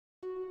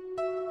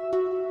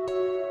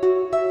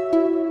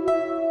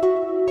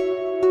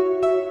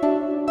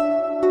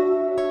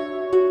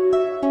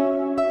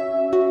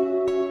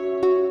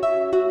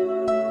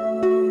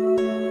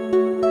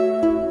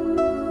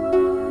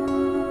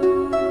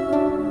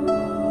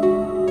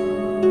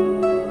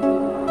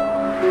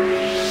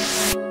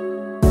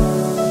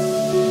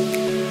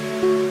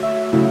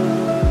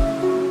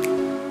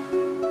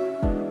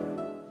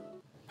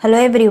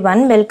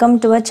everyone, welcome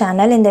to our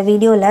channel. In the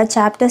video la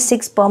chapter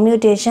 6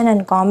 permutation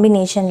and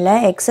combination la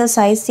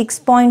exercise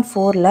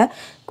 6.4 la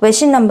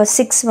question number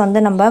 6 வந்து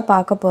நம்ம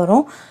பார்க்க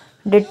போறோம்.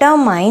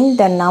 Determine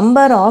the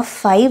number of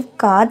 5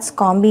 cards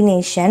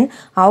combination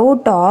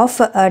out of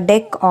a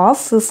deck of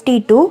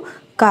 52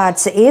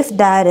 cards if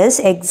there is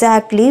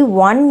exactly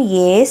one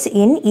ace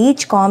in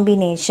each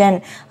combination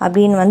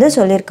அப்படினு வந்து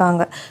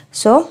சொல்லிருக்காங்க.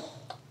 So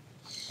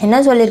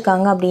என்ன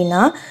சொல்லிருக்காங்க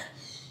அப்படினா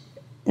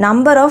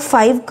number of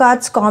 5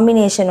 cards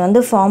combination வந்து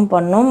form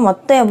பண்ணோம்.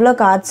 மொத்தம் எவ்வளவு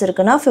cards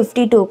இருக்குன்னா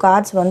 52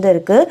 cards வந்து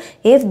இருக்கு.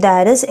 if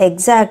there is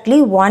exactly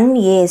one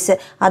ace,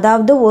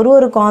 அதாவது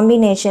ஒரு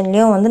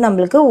combinationலயும் வந்து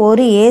நமக்கு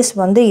ஒரு ace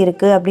வந்து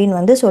இருக்கு அப்படினு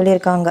வந்து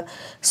சொல்லிருக்காங்க.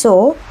 so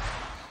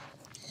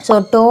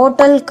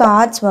total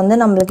cards வந்து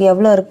நமக்கு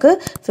எவ்வளவு இருக்கு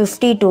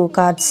 52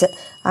 cards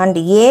and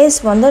ace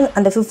வந்து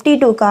அந்த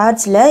 52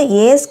 cardsல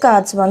ace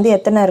cards வந்து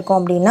எத்தனை இருக்கும்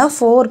அப்படினா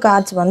 4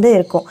 cards வந்து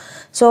இருக்கும்.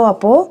 so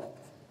அப்போ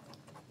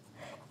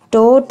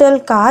total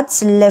cards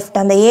left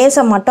அந்த ace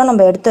மட்டும்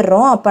நம்ம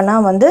எடுத்துறோம். அப்பனா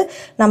வந்து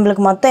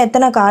நமக்கு மொத்தம்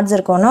எத்தனை cards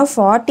இருக்கும்னா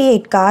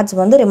 48 cards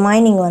வந்து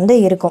remaining வந்து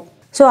இருக்கும்.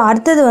 சோ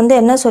அடுத்து வந்து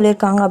என்ன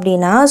சொல்லிருக்காங்க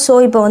அப்படினா சோ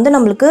இப்போ வந்து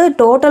நமக்கு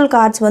total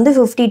cards வந்து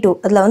 52,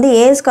 அதுல வந்து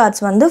ace cards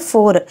வந்து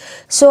 4.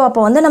 சோ அப்ப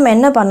வந்து நம்ம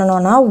என்ன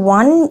பண்ணனும்னா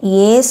one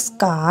ace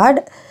card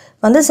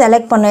வந்து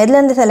செலக்ட் பண்ணனும். எதுல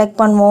இருந்து செலக்ட்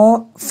பண்ணுவோம்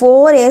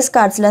 4 ace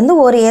cardsல இருந்து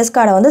ஒரு ace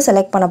card வந்து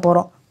செலக்ட் பண்ண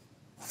போறோம்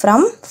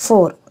from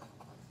 4.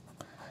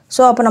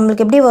 so அப்ப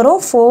நமக்கு எப்படி வரும்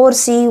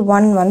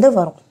 4c1 வந்து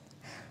வரும்.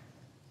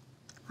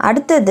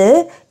 அடுத்து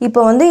இப்போ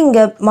வந்து இங்க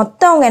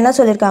மொத்தம் அவங்க என்ன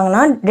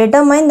சொல்லிருக்காங்கன்னா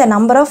determine the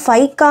number of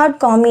 5 card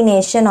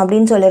combination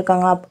அப்படினு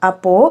சொல்லிருக்காங்க.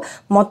 அப்போ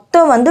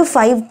மொத்தம் வந்து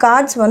 5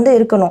 cards வந்து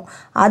இருக்கணும்.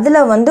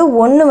 அதுல வந்து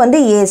ஒன்னு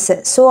வந்து ace.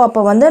 so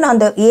அப்ப வந்து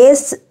அந்த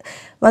ace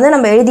வந்து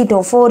நம்ம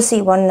எழுதிட்டோம்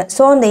 4c1.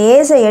 so அந்த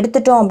ace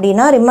எடுத்துட்டோம்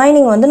அப்படினா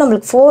ரிமைனிங் வந்து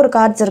நமக்கு 4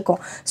 cards இருக்கும்.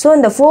 so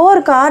இந்த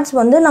 4 cards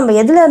வந்து நம்ம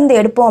எதுல இருந்து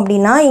எடுப்போம்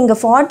அப்படினா இங்க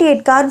 48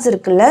 cards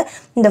இருக்குல்ல,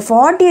 இந்த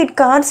 48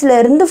 cardsல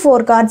இருந்து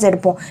 4 cards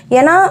எடுப்போம்.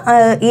 ஏனா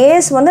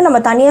ace வந்து நம்ம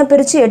தனியா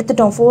பிரிச்சு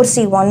எடுத்துட்டோம்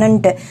 4c1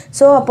 ன்ட்டு.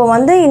 so அப்ப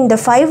வந்து இந்த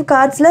 5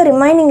 cardsல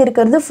ரிமைனிங்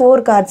இருக்குது 4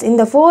 cards.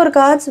 இந்த 4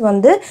 cards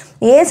வந்து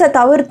ace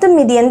தவிர்த்து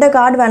மீதி எந்த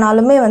கார்டு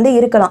வேணாலுமே வந்து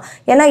இருக்கலாம்.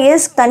 ஏனா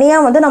ace தனியா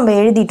வந்து நம்ம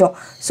எழுதிட்டோம்.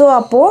 so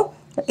அப்போ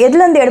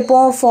எதுல இருந்து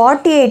எடுப்போம்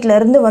 48ல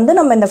இருந்து வந்து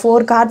நம்ம இந்த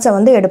 4 cards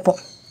வந்து எடுப்போம்.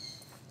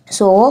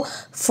 so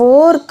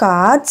 4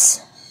 cards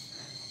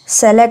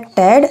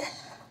selected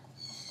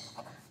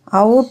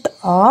out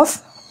of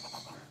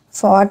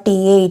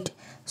 48.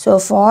 so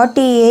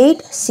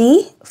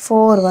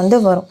 48c4 வந்து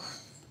வரும்.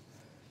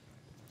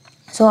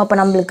 so அப்ப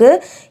நமக்கு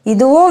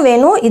இதுவும்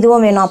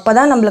வேணும்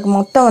அப்பதான் நமக்கு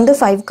மொத்தம் வந்து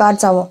 5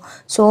 cards ஆகும்.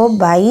 so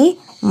by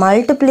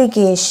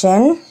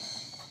multiplication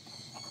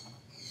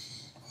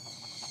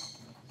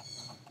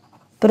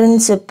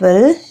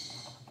principle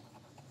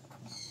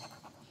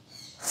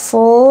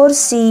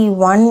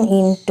 4c1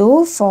 into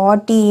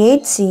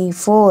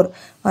 48c4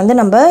 வந்து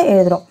நம்ம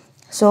எழுதுறோம்.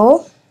 so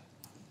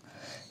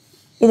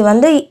இது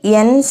வந்து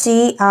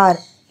NCR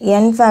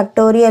n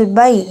factorial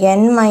by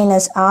n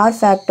minus r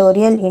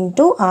factorial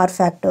into r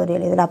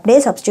factorial இதில் அப்படியே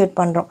substitute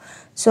பண்றோம்.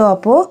 so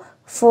அப்போ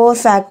 4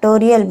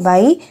 factorial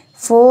by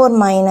 4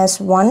 minus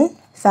 1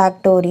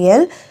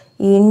 factorial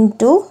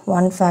into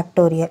 1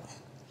 factorial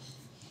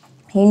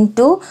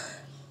into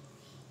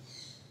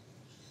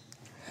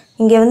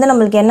இங்க வந்து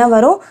நமக்கு என்ன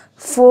வரும்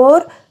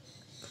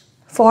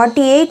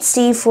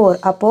 48c4.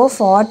 அப்போ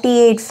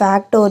 48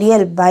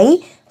 factorial by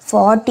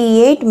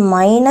 48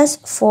 minus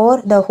 4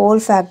 the whole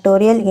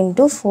factorial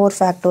into 4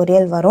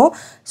 factorial வரும்.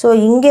 so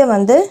இங்க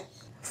வந்து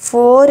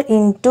 4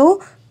 into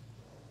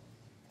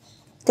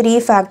 3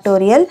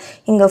 factorial,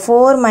 இங்க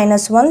 4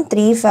 minus 1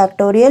 3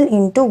 factorial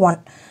into 1.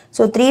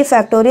 so 3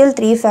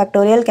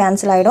 factorial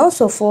cancel ஆயிடும்.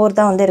 so 4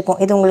 தான் வந்து இருக்கும்.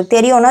 இது உங்களுக்கு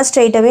தெரியும்னா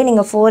straight away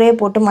நீங்க 4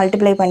 போட்டு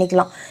மல்டிப்ளை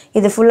பண்ணிக்கலாம்.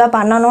 இது ஃபுல்லா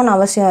பண்ணனும்னு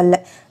அவசியம் இல்ல.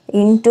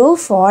 into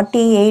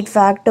 48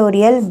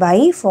 factorial by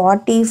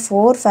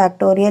 44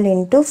 factorial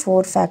into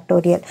 4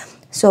 factorial.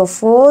 so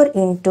 4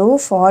 into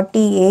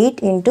 48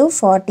 into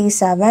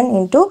 47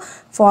 into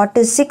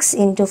 46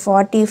 into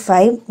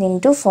 45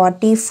 into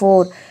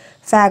 44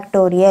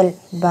 factorial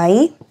by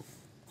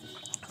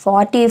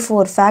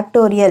 44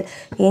 factorial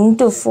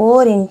into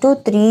 4 into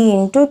 3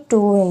 into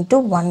 2 into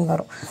 1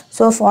 வரும்.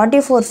 so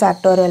 44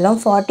 factorialம்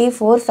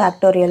 44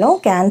 factorialம்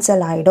cancel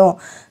ஆயிடும்.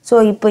 so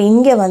இப்போ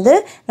இங்க வந்து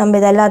நம்ம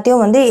இத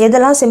எல்லாத்தையும் வந்து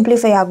எதெல்லாம்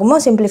simplify ஆகுமோ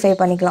simplify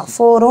பண்ணிக்கலாம்.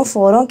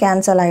 4ம்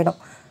cancel ஆயிடும்.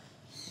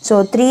 so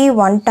 3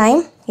 1 time,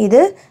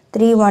 இது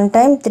 3 1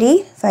 time, 3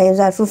 5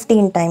 are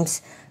 15 times.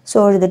 so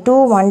இது 2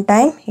 1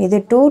 time, இது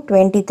 2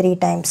 23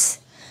 times.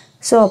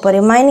 so அப்ப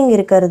remaining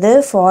இருக்கிறது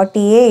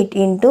 48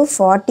 into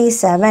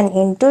 47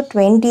 into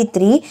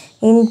 23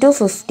 into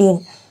 15.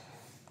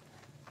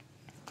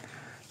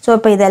 so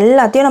இப்ப இது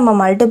எல்லாத்தையும் நம்ம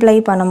மல்டிப்ளை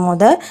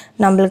பண்ணும்போது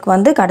நமக்கு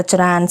வந்து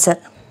கிடைச்சிரும் ஆன்சர்.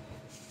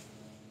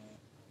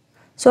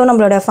 so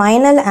நம்மளோட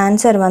ஃபைனல்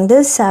ஆன்சர் வந்து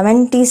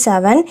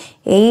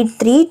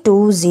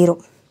 778320.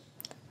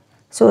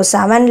 so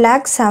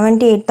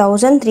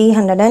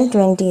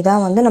 7,78,320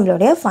 தான் வந்து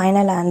நம்மளுடைய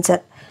ஃபைனல்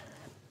ஆன்சர்.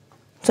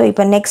 So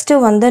இப்போ next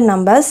வந்து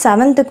நம்ம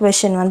 7th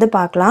question வந்து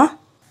பார்க்கலாம்.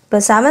 இப்போ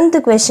 7th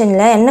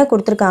questionல என்ன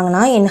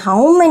கொடுத்துருக்காங்கன்னா in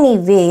how many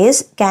ways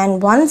can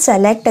one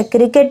select a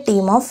cricket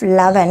team of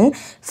 11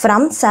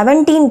 from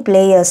 17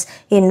 players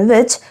in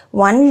which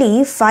only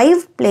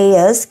 5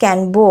 players can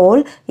bowl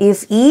if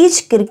each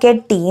cricket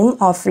team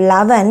of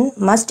 11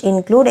 must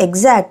include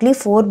exactly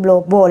 4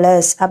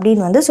 bowlers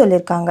அப்படின்னு வந்து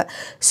சொல்லியிருக்காங்க.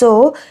 So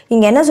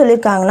இங்கே என்ன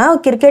சொல்லியிருக்காங்கன்னா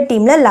கிரிக்கெட்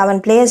டீமில்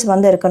 11 players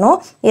வந்து இருக்கணும்.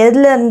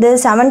 எதுலேருந்து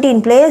 17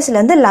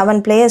 playersலேருந்து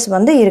 11 players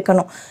வந்து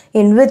இருக்கணும்.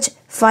 in which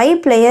 5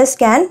 players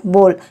can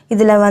bowl.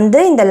 இதில் வந்து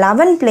இந்த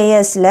 11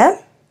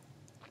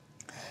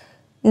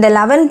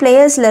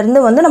 பிளேயர்ஸ்லேருந்து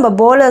வந்து நம்ம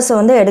bowlers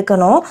வந்து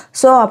எடுக்கணும்.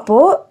 ஸோ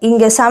அப்போது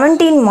இங்கே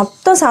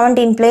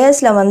 17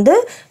 பிளேயர்ஸில் வந்து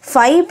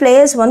 5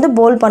 players வந்து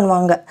bowl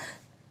பண்ணுவாங்க.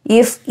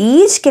 if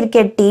each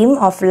cricket team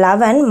of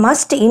 11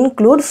 must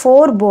include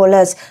 4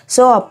 bowlers.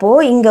 So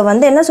அப்போது இங்கே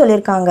வந்து என்ன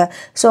சொல்லியிருக்காங்க,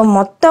 ஸோ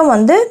மொத்தம்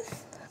வந்து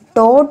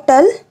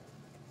total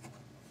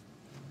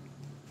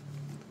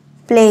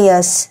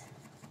players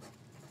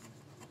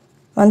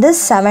வந்து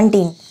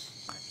 17.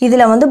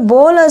 இதில் வந்து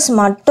bowlers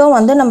மட்டும்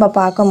வந்து நம்ம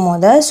பார்க்கும்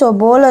போது ஸோ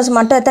bowlers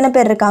மட்டும் எத்தனை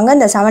பேர் இருக்காங்க,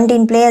 இந்த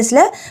 17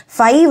 பிளேயர்ஸில்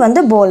 5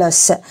 வந்து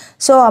bowlers.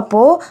 ஸோ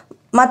அப்போது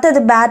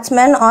மற்றது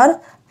batsman are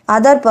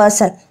other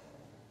person.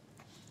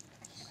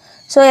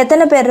 So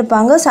எத்தனை பேர்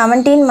இருப்பாங்க,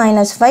 17 -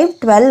 5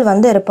 12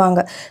 வந்து இருப்பாங்க.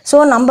 ஸோ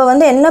நம்ம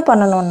வந்து என்ன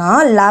பண்ணணும்னா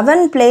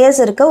 11 players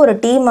இருக்க ஒரு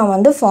டீமை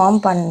வந்து ஃபார்ம்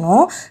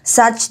பண்ணணும்.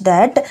 சச்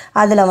தட்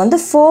அதில் வந்து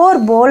 4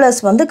 bowlers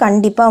வந்து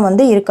கண்டிப்பாக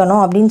வந்து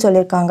இருக்கணும் அப்படின்னு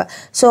சொல்லியிருக்காங்க.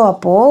 ஸோ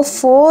அப்போது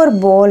 4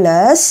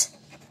 bowlers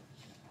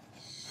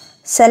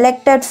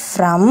selected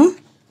from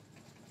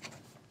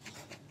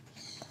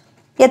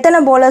எத்தனை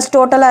bowlers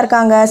டோட்டலாக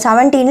இருக்காங்க,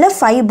 17ல்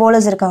 5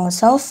 bowlers இருக்காங்க.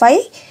 So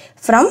 5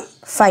 from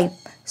 5.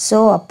 ஸோ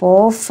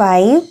அப்போது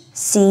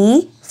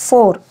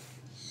 5C4.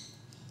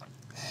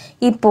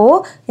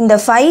 இப்போது இந்த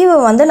 5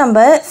 வந்து நம்ம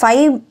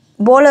 5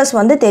 bowlers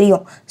வந்து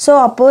தெரியும். ஸோ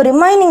அப்போது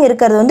ரிமைனிங்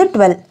இருக்கிறது வந்து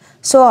 12.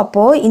 ஸோ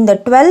அப்போது இந்த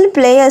 12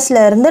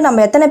 பிளேயர்ஸ்லேருந்து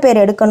நம்ம எத்தனை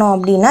பேர் எடுக்கணும்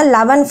அப்படின்னா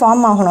 11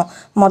 ஃபார்ம் ஆகணும்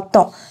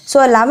மொத்தம். ஸோ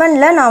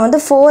 11ல் நான் வந்து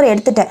 4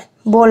 எடுத்துட்டேன்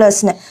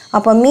bowlersனு.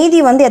 அப்போ மீதி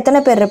வந்து எத்தனை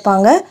பேர்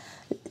இருப்பாங்க,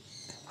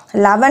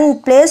 11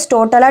 players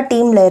டோட்டலாக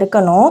டீமில்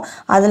இருக்கணும்.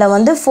 அதில்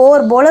வந்து 4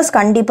 bowlers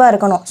கண்டிப்பாக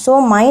இருக்கணும். ஸோ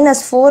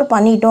 -4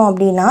 பண்ணிட்டோம்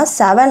அப்படின்னா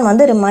 7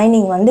 வந்து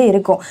ரிமைனிங் வந்து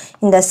இருக்கும்.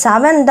 இந்த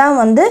 7 தான்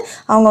வந்து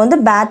அவங்க வந்து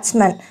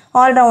பேட்ஸ்மேன்,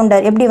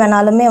 ஆல்ரவுண்டர், எப்படி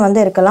வேணாலுமே வந்து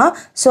இருக்கலாம்.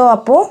 ஸோ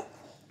அப்போது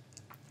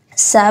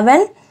 7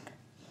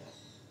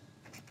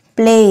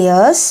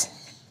 players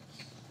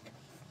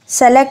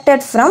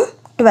selected from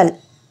 12.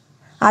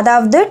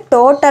 அதாவது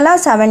டோட்டலாக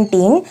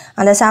 17,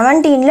 அந்த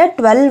 17ல்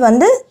 12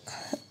 வந்து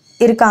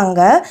இருக்காங்க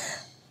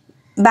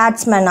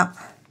பேட்ஸ்மேனாக.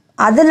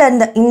 அதில்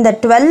இந்த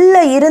 12ல்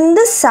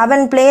இருந்து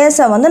 7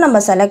 பிளேயர்ஸை வந்து நம்ம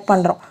செலக்ட்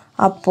பண்ணுறோம்.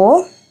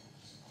 அப்போது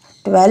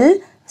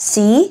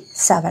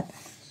 12C7.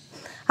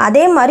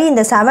 அதே மாதிரி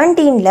இந்த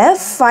 17ல்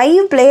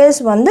 5 players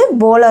வந்து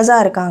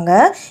bowlersஆக இருக்காங்க.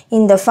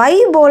 இந்த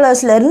 5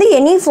 bowlersலேருந்து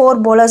எனி 4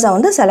 bowlersஐ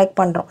வந்து செலக்ட்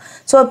பண்ணுறோம்.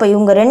 ஸோ இப்போ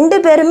இவங்க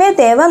 2 பேருமே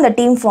தேவை அந்த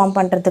டீம் ஃபார்ம்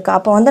பண்ணுறதுக்கு.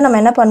 அப்போ வந்து நம்ம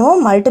என்ன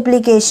பண்ணுவோம்,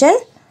 மல்டிப்ளிகேஷன்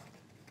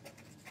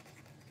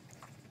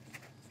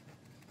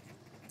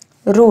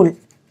ரூல்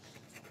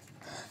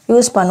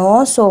யூஸ்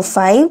பண்ணுவோம். So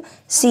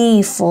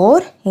 5C4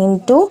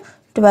 into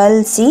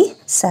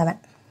 12C7.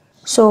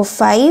 So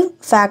 5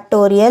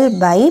 factorial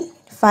by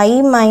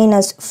 5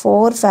 -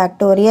 4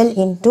 factorial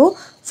into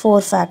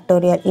 4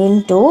 factorial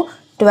into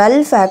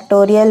 12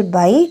 factorial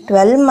by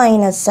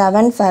 12 -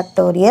 7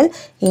 factorial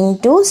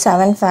into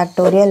 7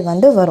 factorial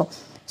வந்து வரும்.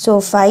 ஸோ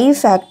 5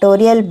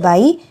 factorial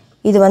by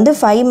இது வந்து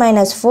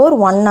 5 - 4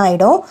 1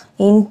 ஆகிடும்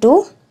into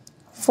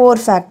 4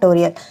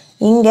 factorial.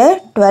 இங்கே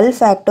 12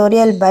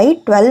 factorial by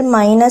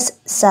 12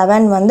 -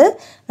 7 வந்து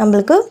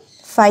நம்மளுக்கு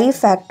 5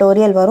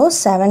 factorial வரும்,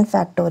 7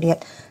 factorial.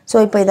 ஸோ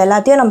இப்போ இது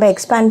எல்லாத்தையும் நம்ம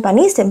எக்ஸ்பேண்ட்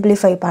பண்ணி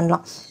சிம்பிளிஃபை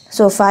பண்ணலாம்.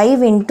 So 5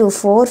 into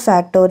 4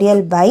 factorial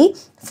by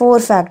 4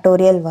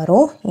 factorial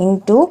வரும்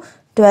into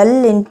 12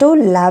 into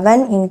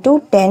 11 into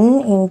 10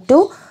 into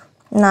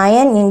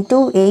 9 into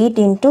 8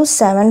 into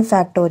 7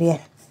 factorial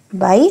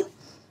by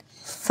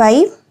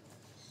 5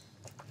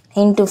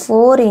 into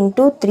 4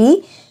 into 3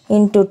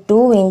 into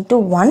 2 into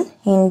 1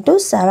 into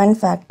 7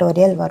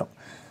 factorial வரும்.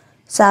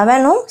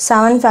 7ம்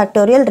 7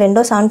 factorial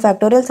ரெண்டும் 7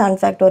 factorial 7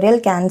 factorial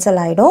கேன்சல்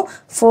ஆகிடும்.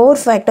 4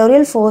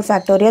 factorial 4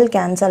 factorial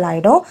கேன்சல்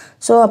ஆகிடும்.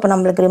 ஸோ அப்போ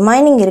நம்மளுக்கு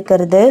ரிமைனிங்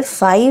இருக்கிறது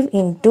 5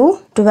 into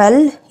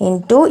 12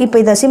 into இப்போ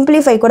இதை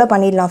சிம்பிளிஃபை கூட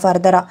பண்ணிடலாம்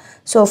ஃபர்தராக.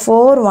 So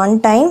 4 1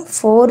 time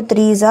 4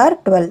 3s are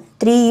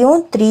 12,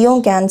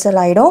 3யும்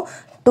cancel ஆகிடும்.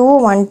 2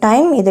 1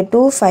 time, இது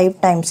 2 5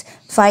 times,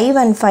 5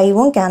 and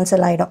 5ம்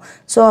கேன்சல் ஆகிடும்.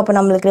 ஸோ அப்போ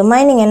நம்மளுக்கு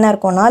ரிமைனிங் என்ன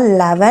இருக்கும்னா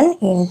 11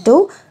 into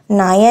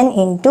 9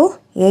 into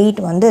 8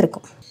 வந்து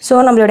இருக்கும். ஸோ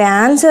நம்மளுடைய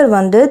ஆன்சர்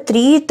வந்து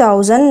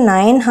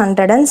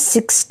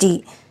 3960.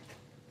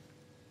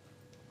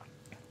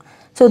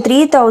 ஸோ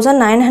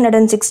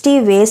 3960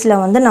 வேஸில்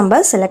வந்து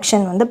நம்ம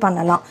செலெக்ஷன் வந்து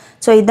பண்ணலாம்.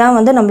 ஸோ இதான்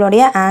வந்து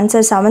நம்மளுடைய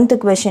ஆன்சர் 7th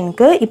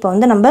கொஷனுக்கு. இப்போ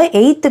வந்து நம்ம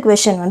 8th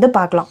கொஷின் வந்து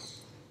பார்க்கலாம்.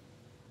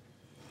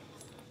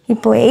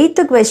 இப்போ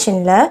 8th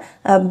questionல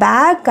a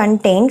bag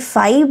contained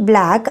 5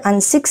 black and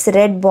 6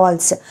 red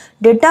balls.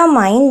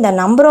 Determine the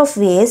number of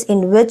ways in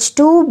which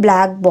 2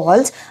 black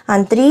balls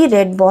and 3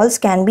 red balls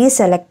can be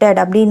selected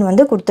அப்படின்னு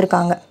வந்து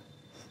கொடுத்துருக்காங்க.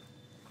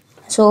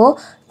 So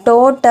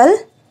total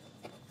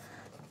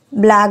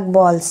black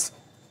balls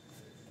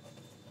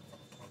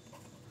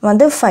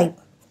வந்து 5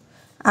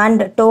 and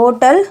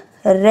total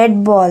red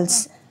balls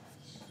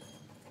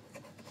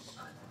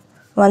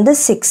வந்து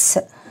 6.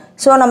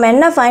 So நம்ம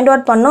என்ன find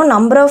out பண்ணோம்,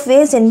 number of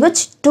ways in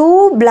which 2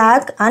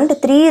 black and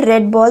 3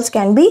 red balls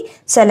can be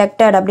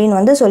selected அப்படின்னு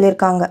வந்து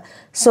சொல்லியிருக்காங்க.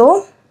 So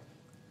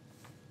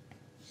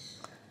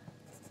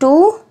 2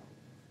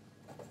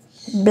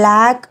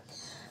 black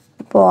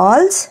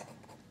balls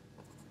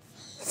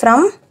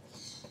from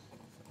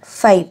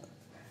 5.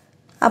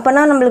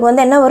 அப்பனா நம்மளுக்கு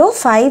வந்து என்ன வரும்,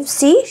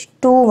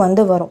 5C2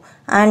 வந்து வரும்.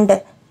 And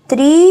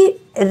 3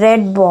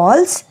 red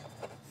balls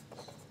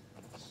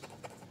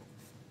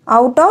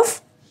out of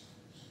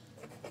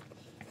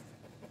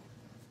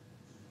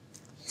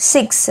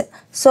 6.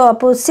 So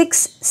அப்போ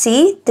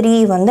 6C3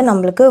 வந்து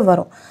நம்மளுக்கு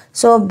வரும்.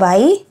 So by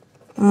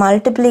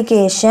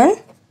multiplication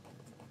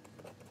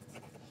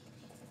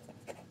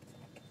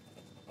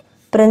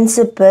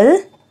principle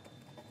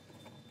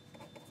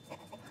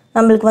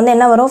நம்மளுக்கு வந்து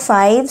என்ன வரும்,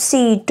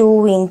 5C2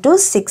 into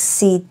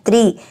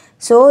 6C3.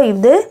 So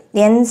இது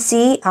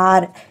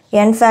NCR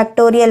n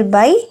factorial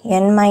by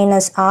n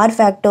minus r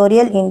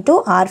factorial into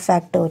r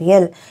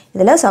factorial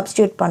இதில்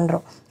substitute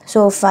பண்ணுறோம்.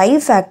 So 5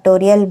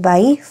 factorial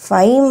by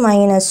 5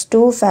 minus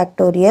 2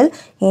 factorial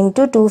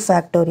into 2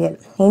 factorial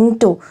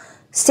into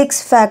 6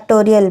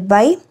 factorial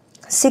by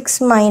 6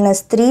 minus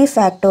 3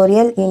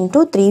 factorial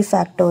into 3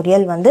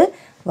 factorial வந்து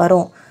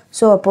வரும்.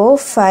 So அப்போ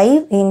 5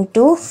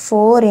 into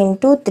 4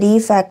 into 3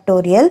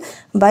 factorial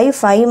by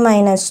 5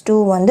 minus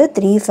 2 வந்து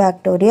 3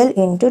 factorial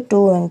into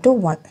 2 into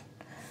 1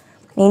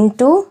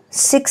 into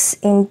 6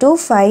 into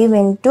 5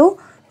 into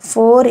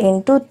 4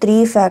 into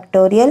 3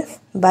 factorial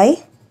by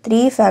 3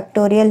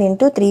 factorial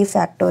into 3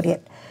 factorial.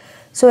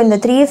 So இந்த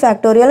 3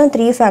 factorial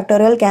 3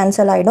 factorial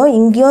cancel ஆயிடும்,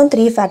 இங்கேயும்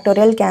 3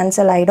 factorial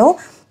cancel ஆயிடும்.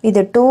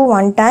 இது 2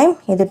 1 time,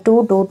 இது 2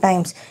 2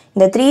 times.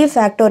 இந்த 3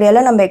 factorial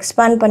நம்ம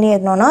expand பண்ணி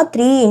எழுதணும்னா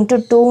 3 into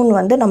 2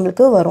 வந்து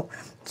நம்மளுக்கு வரும்.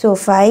 So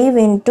 5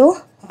 into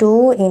 2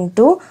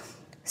 into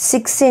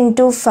 6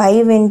 into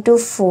 5 into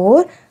 4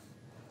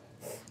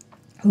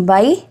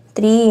 by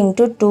 3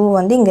 into 2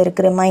 வந்து இங்கே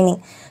இருக்கு remaining.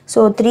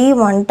 So 3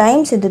 1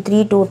 times, இது 3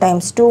 2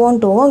 times, 2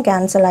 2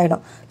 cancel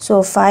ஆயிடும். So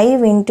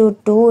 5 into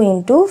 2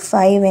 into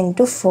 5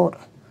 into 4.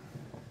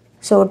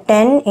 So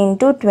 10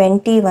 into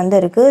 20 வந்து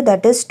இருக்கு,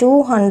 that is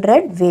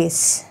 200 ways.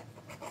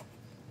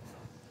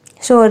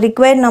 So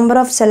required number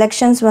of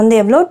selections வந்து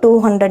எவ்வளோ,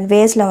 200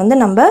 waysல வந்து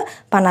நம்ம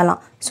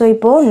பண்ணலாம். So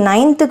இப்போ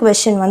 9th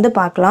question வந்து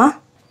பார்க்கலாம்.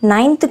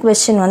 9th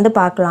question வந்து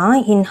பார்க்கலாம்.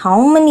 In how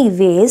many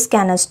ways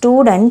can a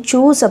student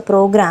choose a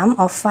program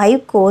of 5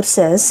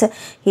 courses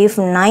if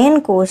 9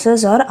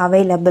 courses are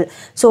available?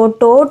 So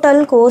total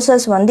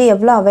courses வந்து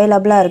எவ்வளோ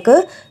அவைலபிளாக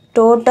இருக்குது,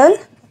 total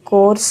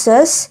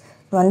courses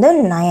வந்து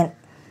 9.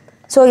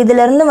 ஸோ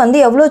இதிலிருந்து வந்து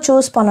எவ்வளோ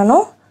சூஸ்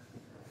பண்ணணும்,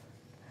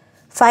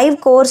 5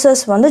 courses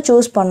வந்து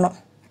சூஸ் பண்ணணும்.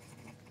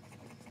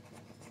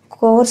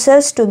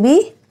 courses to be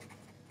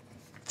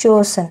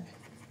chosen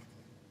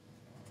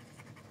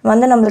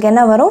வந்து நம்மளுக்கு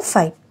என்ன வரும்,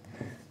 5.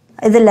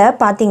 இதில்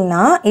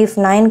பார்த்தீங்கன்னா if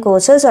 9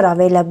 courses are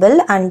available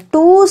and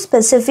 2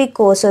 specific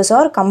courses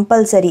are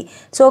compulsory.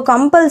 So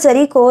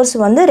compulsory course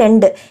வந்து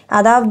 2,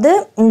 அதாவது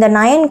இந்த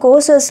 9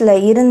 coursesல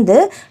இருந்து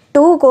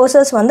 2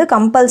 courses வந்து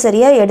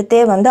கம்பல்சரியாக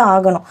எடுத்தே வந்து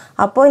ஆகணும்.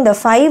 அப்போது இந்த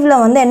 5ல்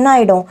வந்து என்ன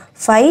ஆகிடும்,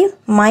 5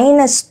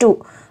 minus 2,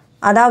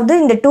 அதாவது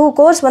இந்த 2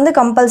 course வந்து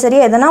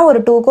கம்பல்சரியாக எதனா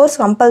ஒரு 2 course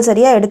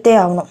கம்பல்சரியாக எடுத்தே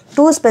ஆகணும்.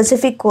 2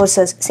 specific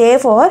courses சே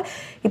ஃபார்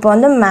இப்போ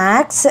வந்து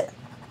மேக்ஸ்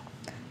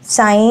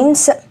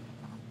சயின்ஸ்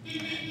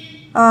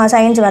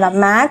வேணாம்,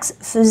 maths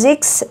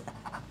physics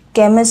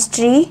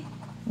chemistry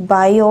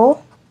bio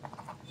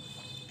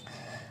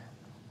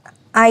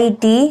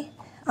ID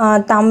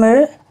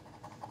Tamil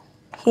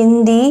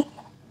Hindi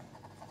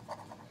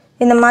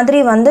இந்த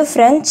மாதிரி வந்து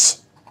ஃப்ரெஞ்ச்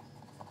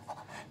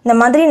இந்த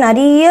மாதிரி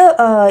நிறைய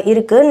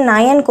இருக்குது.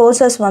 9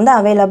 courses வந்து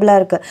அவைலபிளாக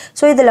இருக்குது.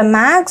 ஸோ இதில்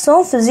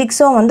மேக்ஸும்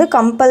ஃபிசிக்ஸும் வந்து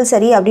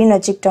கம்பல்சரி அப்படின்னு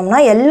வச்சுக்கிட்டோம்னா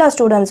எல்லா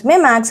ஸ்டூடெண்ட்ஸுமே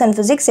மேக்ஸ் அண்ட்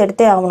ஃபிசிக்ஸ்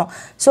எடுத்தே ஆகணும்.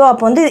 ஸோ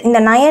அப்போ வந்து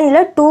இந்த 9ல்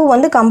 2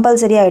 வந்து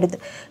கம்பல்சரி ஆகிடுது.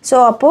 ஸோ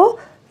அப்போது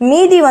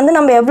மீதி வந்து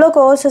நம்ம எவ்வளோ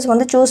கோர்சஸ்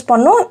வந்து சூஸ்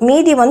பண்ணோம்,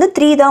 மீதி வந்து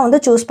 3 தான்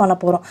வந்து சூஸ் பண்ண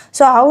போகிறோம்.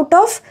 ஸோ அவுட்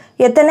ஆஃப்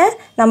எத்தனை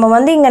நம்ம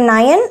வந்து இங்கே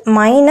 9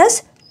 minus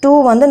 2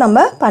 வந்து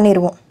நம்ம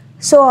பண்ணிடுவோம்.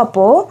 ஸோ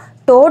அப்போது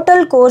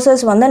டோட்டல்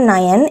கோர்சஸ் வந்து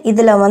 9.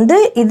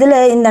 இதில்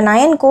இந்த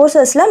 9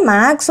 கோர்சஸில்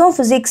மேக்ஸும்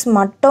ஃபிசிக்ஸ்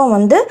மட்டும்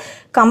வந்து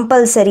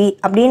கம்பல்சரி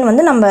அப்படின்னு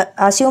வந்து நம்ம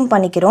அசியூம்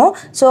பண்ணிக்கிறோம்.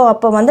 ஸோ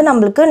அப்போ வந்து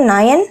நம்மளுக்கு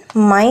 9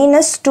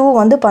 minus 2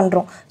 வந்து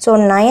பண்ணுறோம். ஸோ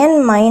 9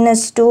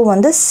 minus 2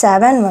 வந்து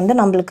 7 வந்து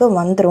நம்மளுக்கு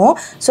வந்துடும்.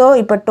 ஸோ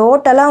இப்போ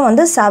டோட்டலாக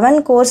வந்து 7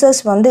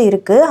 கோர்சஸ் வந்து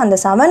இருக்குது. அந்த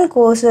 7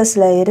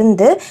 கோர்சஸில்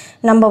இருந்து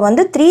நம்ம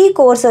வந்து 3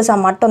 கோர்சஸை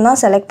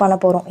மட்டும்தான் செலக்ட் பண்ண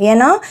போகிறோம்.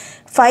 ஏன்னா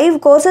 5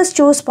 கோர்சஸ்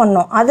சூஸ்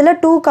பண்ணோம். அதில்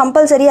 2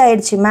 கம்பல்சரி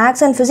ஆயிடுச்சு.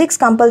 மேக்ஸ் அண்ட்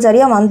ஃபிசிக்ஸ்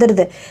கம்பல்சரியாக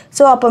வந்துடுது.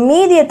 ஸோ அப்போ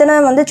மீதி எத்தனை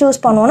வந்து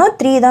சூஸ் பண்ணுவோன்னா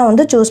 3 தான்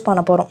வந்து சூஸ்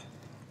பண்ண போகிறோம்.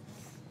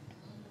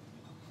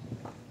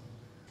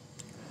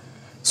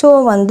 ஸோ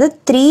வந்து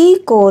 3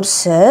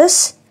 courses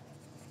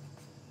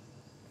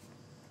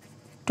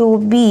to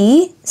be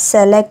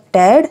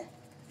selected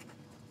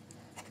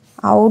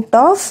out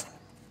of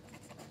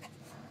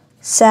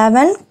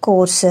 7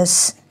 courses.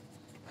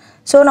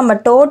 So நம்ம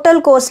டோட்டல்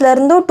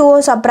கோர்ஸ்லேருந்தும் 2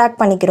 சப்ராக்ட்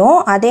பண்ணிக்கிறோம்.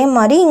 அதே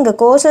மாதிரி இங்கே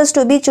கோர்சஸ்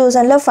டு பி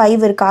சூசனில்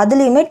 5 இருக்குது,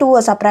 அதுலேயுமே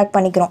 2 சப்ராக்ட்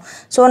பண்ணிக்கிறோம்.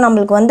 ஸோ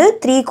நம்மளுக்கு வந்து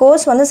 3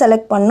 கோர்ஸ் வந்து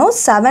செலக்ட் பண்ணோம்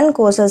 7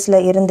 கோர்சஸில்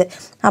இருந்து.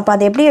 அப்போ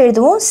அது எப்படி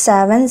எழுதுவோம்?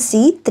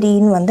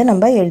 7C3ன்னு வந்து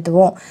நம்ம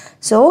எழுதுவோம்.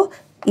 So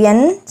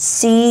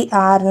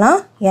NCRனா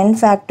n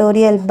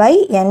factorial by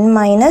n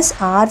minus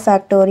r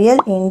factorial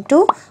into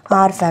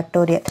r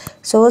factorial.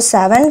 So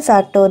 7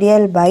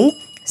 factorial by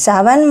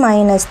 7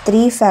 minus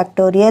 3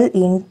 factorial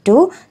into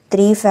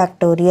 3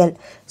 factorial.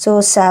 So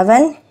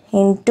 7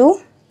 into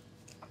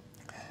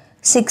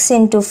 6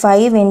 into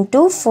 5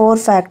 into 4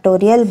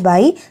 factorial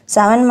by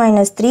 7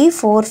 minus 3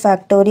 4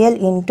 factorial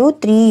into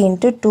 3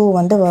 into 2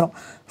 வந்து வரும்.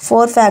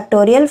 4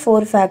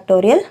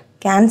 factorial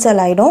cancel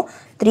ஆயிடும்.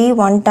 3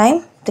 1 time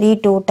 3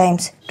 2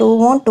 times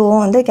 2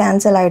 வந்து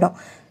cancel ஆயிடும்.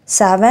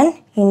 7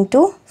 into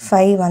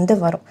 5 வந்து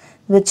வரும்,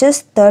 which is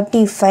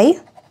 35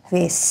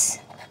 ways.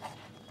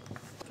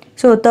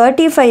 So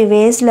 35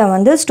 waysல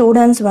வந்து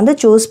students வந்து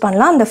choose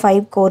பண்ணலாம் அந்த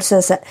 5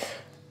 கோர்சஸை.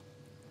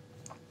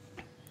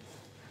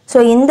 ஸோ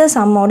இந்த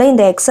சம்மோட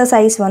இந்த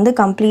எக்ஸசைஸ் வந்து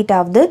கம்ப்ளீட்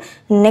ஆகுது.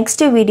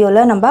 நெக்ஸ்ட்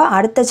வீடியோவில் நம்ம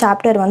அடுத்த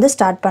சாப்டர் வந்து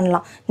ஸ்டார்ட்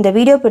பண்ணலாம். இந்த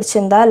வீடியோ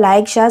பிடிச்சிருந்தா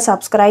லைக், ஷேர்,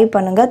 சப்ஸ்கிரைப்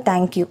பண்ணுங்கள்.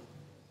 தேங்க்யூ.